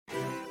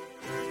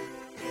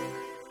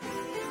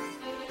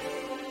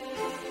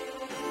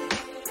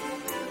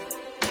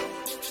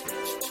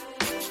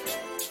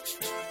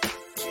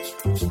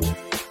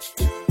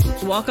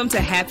welcome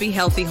to Happy,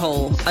 Healthy,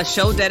 Whole, a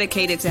show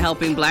dedicated to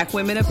helping Black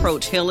women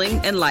approach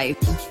healing and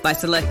life by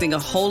selecting a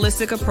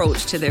holistic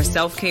approach to their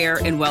self-care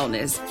and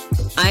wellness.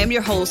 I am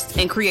your host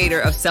and creator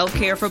of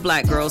Self-Care for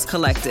Black Girls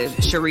Collective,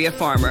 Sharea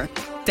Farmer.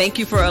 Thank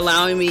you for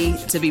allowing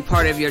me to be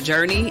part of your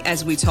journey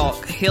as we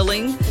talk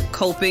healing,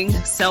 coping,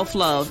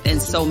 self-love, and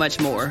so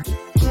much more.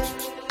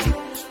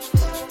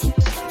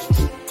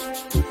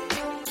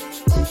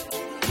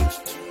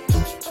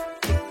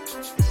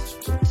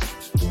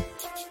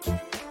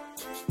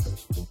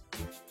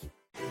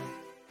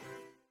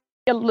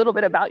 A little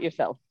bit about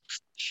yourself.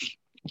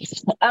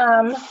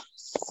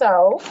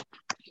 So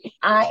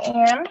I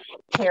am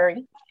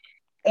Terry,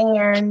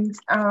 and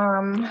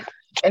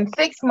in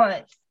 6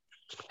 months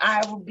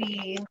I will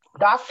be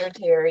Dr.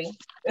 Terry.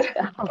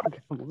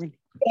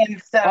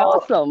 And so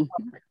awesome.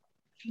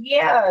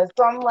 Yeah,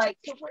 so I'm like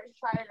super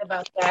excited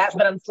about that,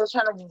 but I'm still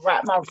trying to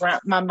wrap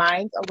my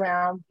mind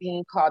around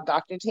being called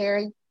Dr.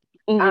 Terry.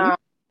 Mm-hmm.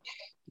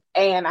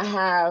 And I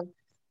have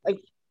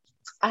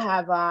I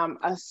have some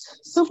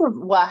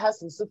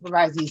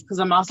supervisees because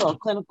I'm also a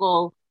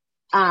clinical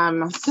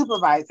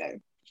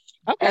supervisor.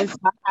 Okay. And so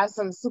I have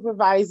some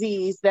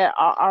supervisees that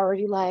are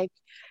already like,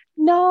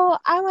 no,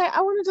 I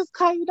want to just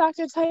call you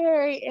Dr.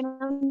 Terry. And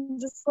I'm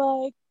just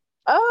like,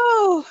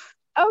 oh,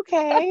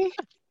 okay.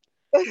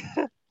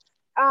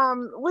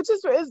 Which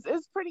is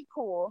pretty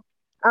cool.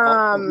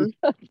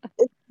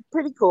 It's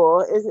pretty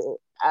cool.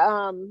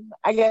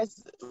 I guess,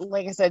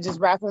 like I said, just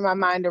wrapping my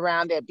mind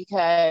around it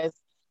because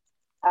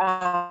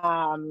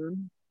I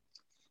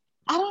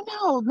don't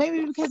know,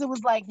 maybe because it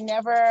was like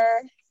never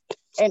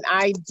an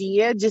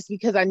idea, just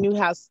because I knew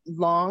how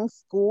long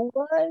school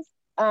was.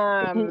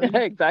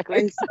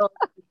 Exactly.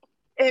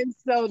 And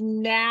so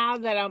now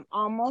that I'm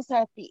almost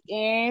at the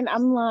end,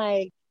 I'm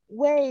like,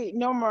 wait,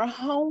 no more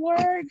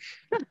homework,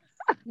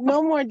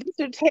 no more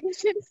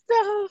dissertation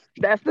stuff.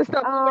 That's the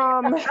stuff.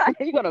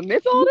 You're gonna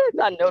miss all this?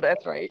 I know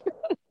that's right.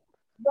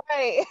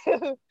 Right.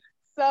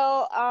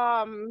 So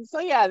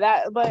yeah,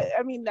 but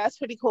I mean, that's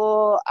pretty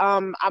cool.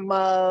 I'm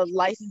a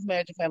licensed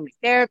marriage and family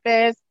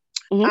therapist.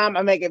 Mm-hmm.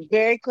 I make it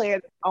very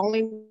clear that I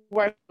only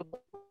work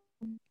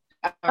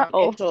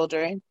with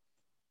children.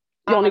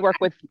 You only work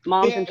with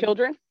moms and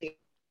children? They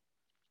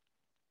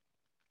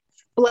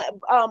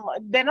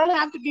don't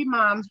have to be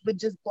moms, but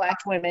just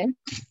Black women.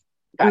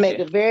 Gotcha. I make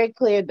it very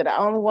clear that I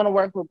only want to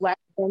work with Black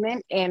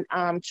women and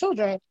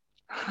children,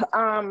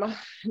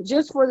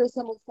 just for the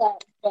simple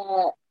fact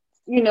that,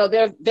 you know,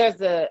 there's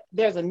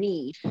a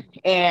need,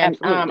 and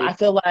I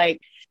feel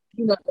like,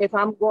 you know, if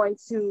I'm going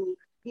to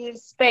give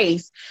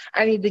space,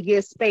 I need to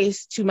give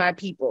space to my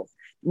people,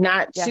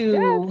 not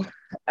to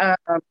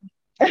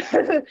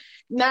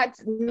not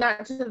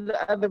to the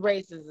other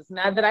races. It's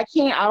not that I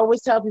can't. I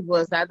always tell people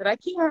it's not that I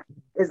can't.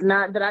 It's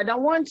not that I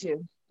don't want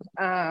to.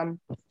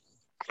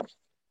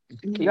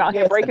 You're out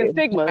here breaking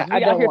stigmas.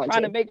 We're out here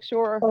trying to make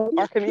sure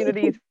our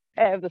communities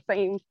have the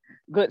same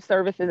good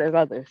services as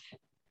others.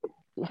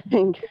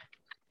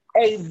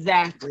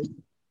 Exactly.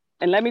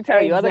 And let me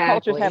tell you, other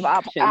cultures have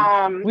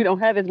options. We don't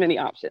have as many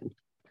options.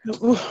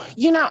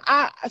 You know,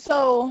 I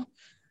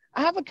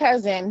have a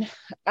cousin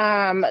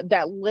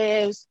that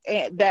lives.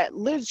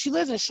 She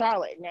lives in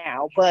Charlotte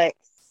now, but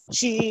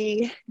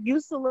she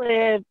used to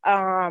live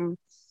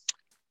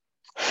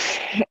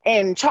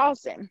in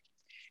Charleston.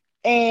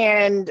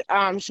 And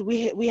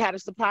we had a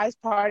surprise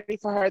party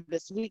for her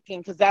this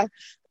weekend because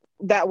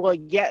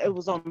it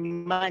was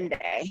on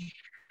Monday.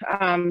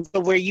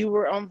 So where you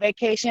were on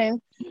vacation,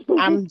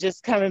 I'm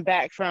just coming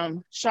back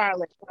from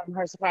Charlotte from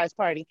her surprise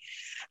party,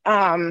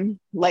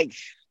 like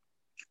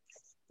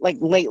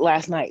late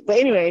last night. But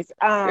anyways,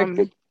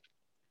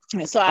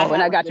 so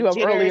I got you up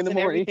early in the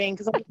morning.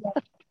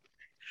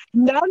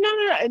 No,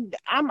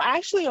 I'm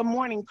actually a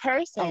morning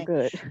person. Oh,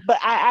 good. But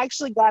I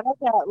actually got up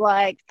at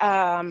like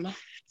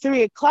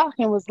 3:00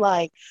 and was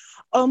like,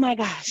 oh my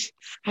gosh,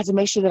 I have to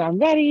make sure that I'm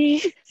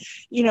ready.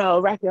 You know,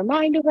 wrap your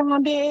mind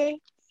around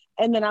it.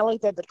 And then I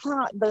looked at the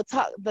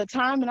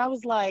time, and I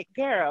was like,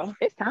 "Girl,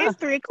 it's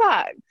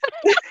 3:00.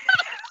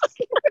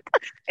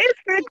 It's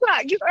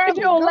 3:00. You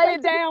don't lay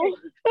it down."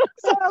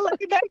 So I laid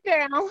it back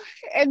down,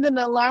 and then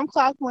the alarm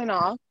clock went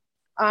off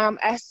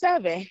at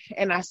 7,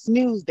 and I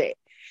snoozed it,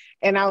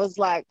 and I was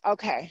like,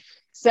 "Okay,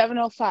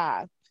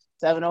 7:05,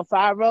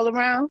 7:05 roll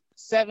around,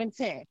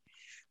 7:10."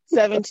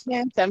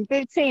 7:10,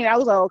 7:15. I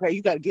was like, okay,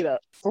 you got to get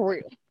up for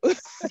real.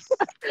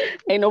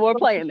 Ain't no more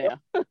playing now.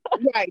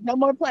 Right, no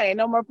more playing.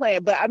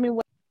 But I mean,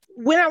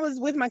 when I was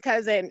with my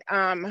cousin,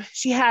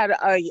 she had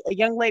a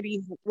young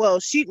lady. Well,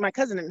 my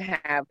cousin didn't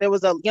have. There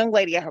was a young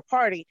lady at her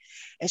party,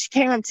 and she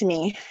came up to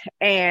me,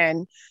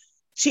 and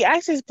she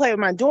asked me to play with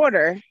my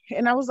daughter,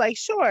 and I was like,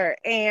 sure.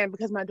 And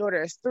because my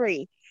daughter is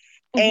 3,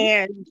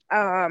 and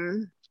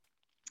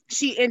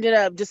she ended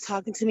up just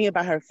talking to me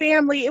about her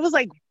family. It was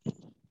like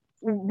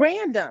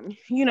random,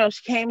 you know.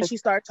 She came and she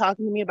started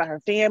talking to me about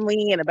her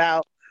family and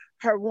about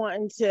her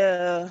wanting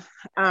to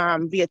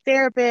be a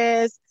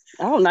therapist.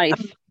 Oh,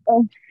 nice.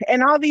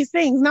 And all these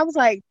things. And I was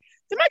like,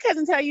 did my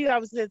cousin tell you I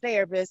was a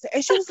therapist?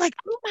 And she was like,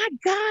 oh my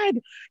God,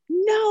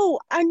 no,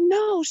 I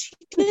know she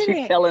didn't.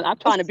 She's telling, I'm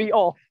trying to be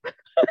off.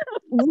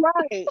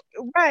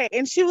 Right.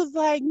 And she was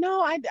like,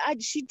 no,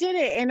 she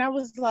didn't. And I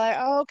was like,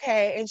 oh,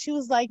 okay. And she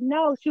was like,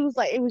 no, she was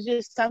like, it was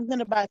just something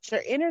about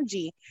your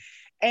energy.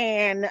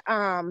 And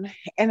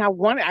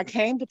I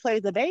came to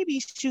play the baby.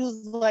 She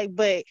was like,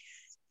 but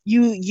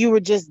you were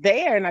just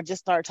there, and I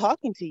just started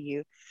talking to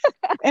you.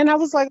 And I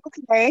was like,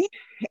 okay.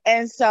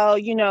 And so,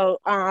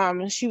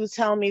 she was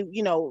telling me,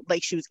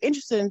 like she was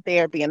interested in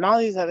therapy and all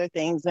these other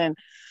things. And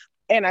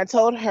I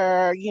told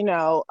her,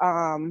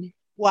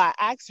 I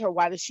asked her,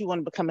 why does she want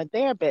to become a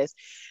therapist?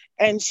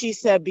 And she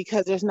said,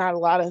 because there's not a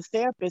lot of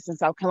therapists in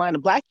South Carolina,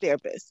 Black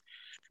therapists.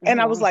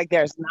 And I was like,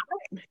 there's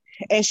not.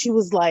 And she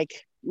was like,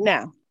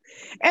 no.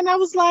 And I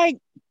was like,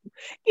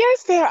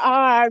 yes, there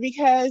are,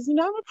 because, I'm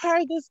a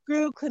part of this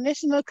group,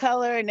 Clinician of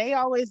Color, and they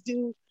always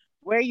do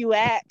where you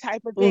at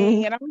type of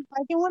thing. And I was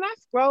like, and when I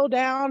scroll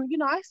down,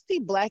 I see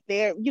Black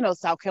there,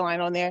 South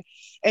Carolina on there.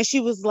 And she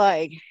was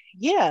like,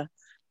 yeah,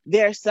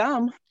 there's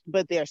some,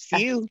 but there's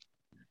few.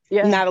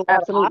 Yeah, not a lot.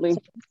 Absolutely.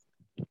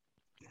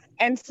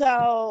 And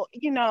so,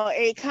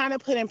 it kind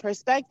of put in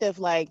perspective,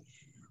 like,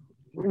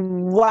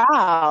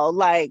 wow,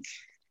 like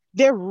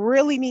there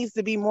really needs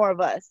to be more of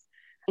us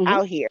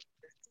out here,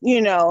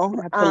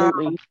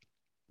 Absolutely.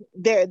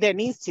 There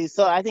needs to.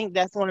 So I think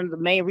that's one of the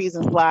main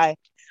reasons why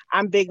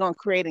I'm big on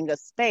creating a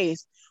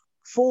space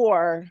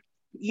for,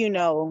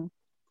 creating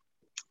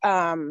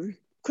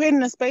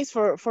a space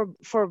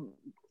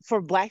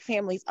for Black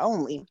families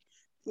only.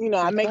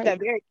 I make that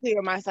very clear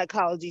in my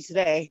psychology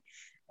today.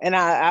 And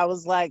I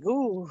was like,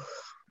 ooh,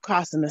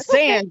 crossing the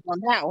sand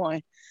on that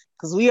one,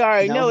 because we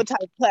already know what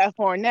type of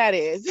platform that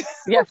is.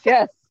 Yes.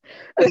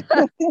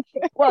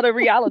 Well, the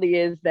reality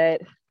is that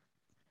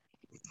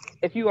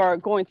if you are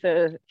going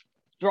to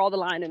draw the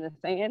line in the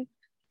sand,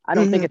 I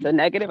don't think it's a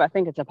negative. I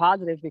think it's a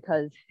positive,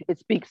 because it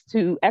speaks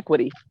to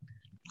equity,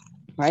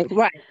 right?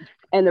 Right.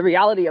 And the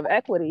reality of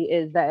equity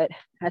is that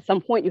at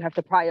some point you have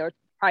to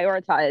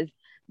prioritize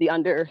the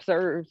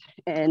underserved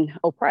and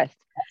oppressed.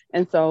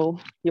 And so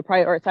you're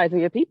prioritizing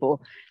your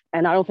people.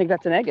 And I don't think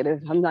that's a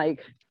negative. I'm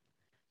like,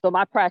 so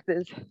my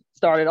practice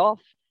started off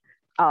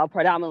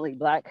predominantly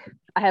Black.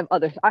 I have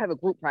a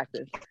group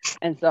practice.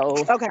 And so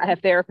I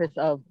have therapists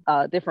of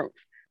different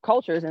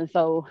cultures. And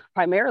so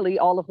primarily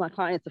all of my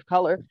clients of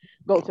color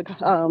go to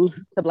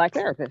Black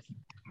therapists.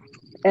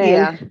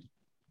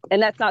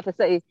 And that's not to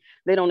say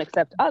they don't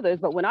accept others,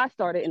 but when I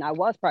started and I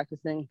was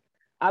practicing,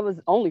 I was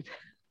only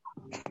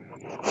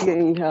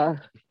getting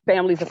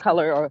families of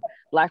color or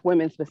Black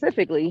women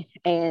specifically.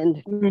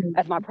 And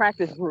as my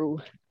practice grew,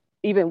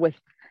 even with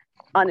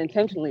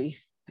unintentionally,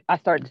 I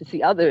started to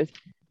see others.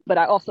 But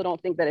I also don't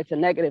think that it's a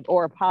negative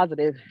or a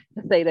positive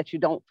to say that you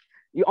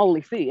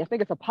only see. I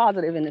think it's a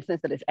positive in the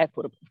sense that it's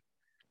equitable.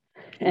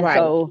 And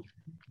so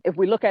if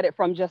we look at it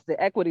from just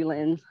the equity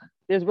lens,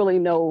 there's really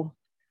no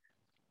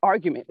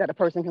argument that a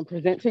person can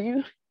present to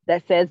you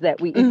that says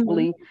that we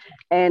equally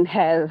and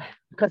have,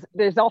 because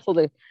there's also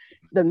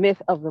the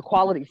myth of the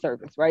quality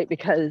service, right?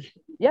 Because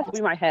yes,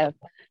 we might have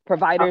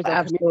providers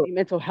or community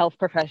mental health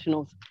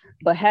professionals,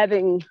 but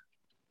having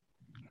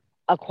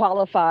a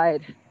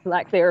qualified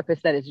Black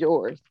therapist that is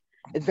yours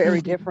is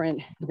very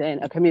different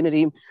than a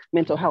community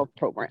mental health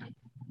program.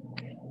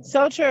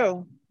 So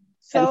true.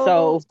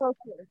 So true.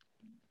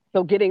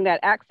 So getting that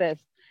access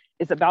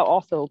is about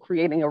also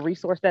creating a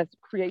resource that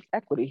creates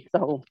equity.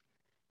 So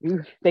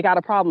they got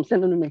a problem,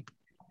 send them to me.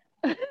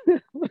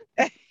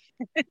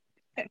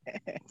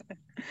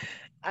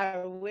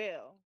 I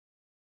will.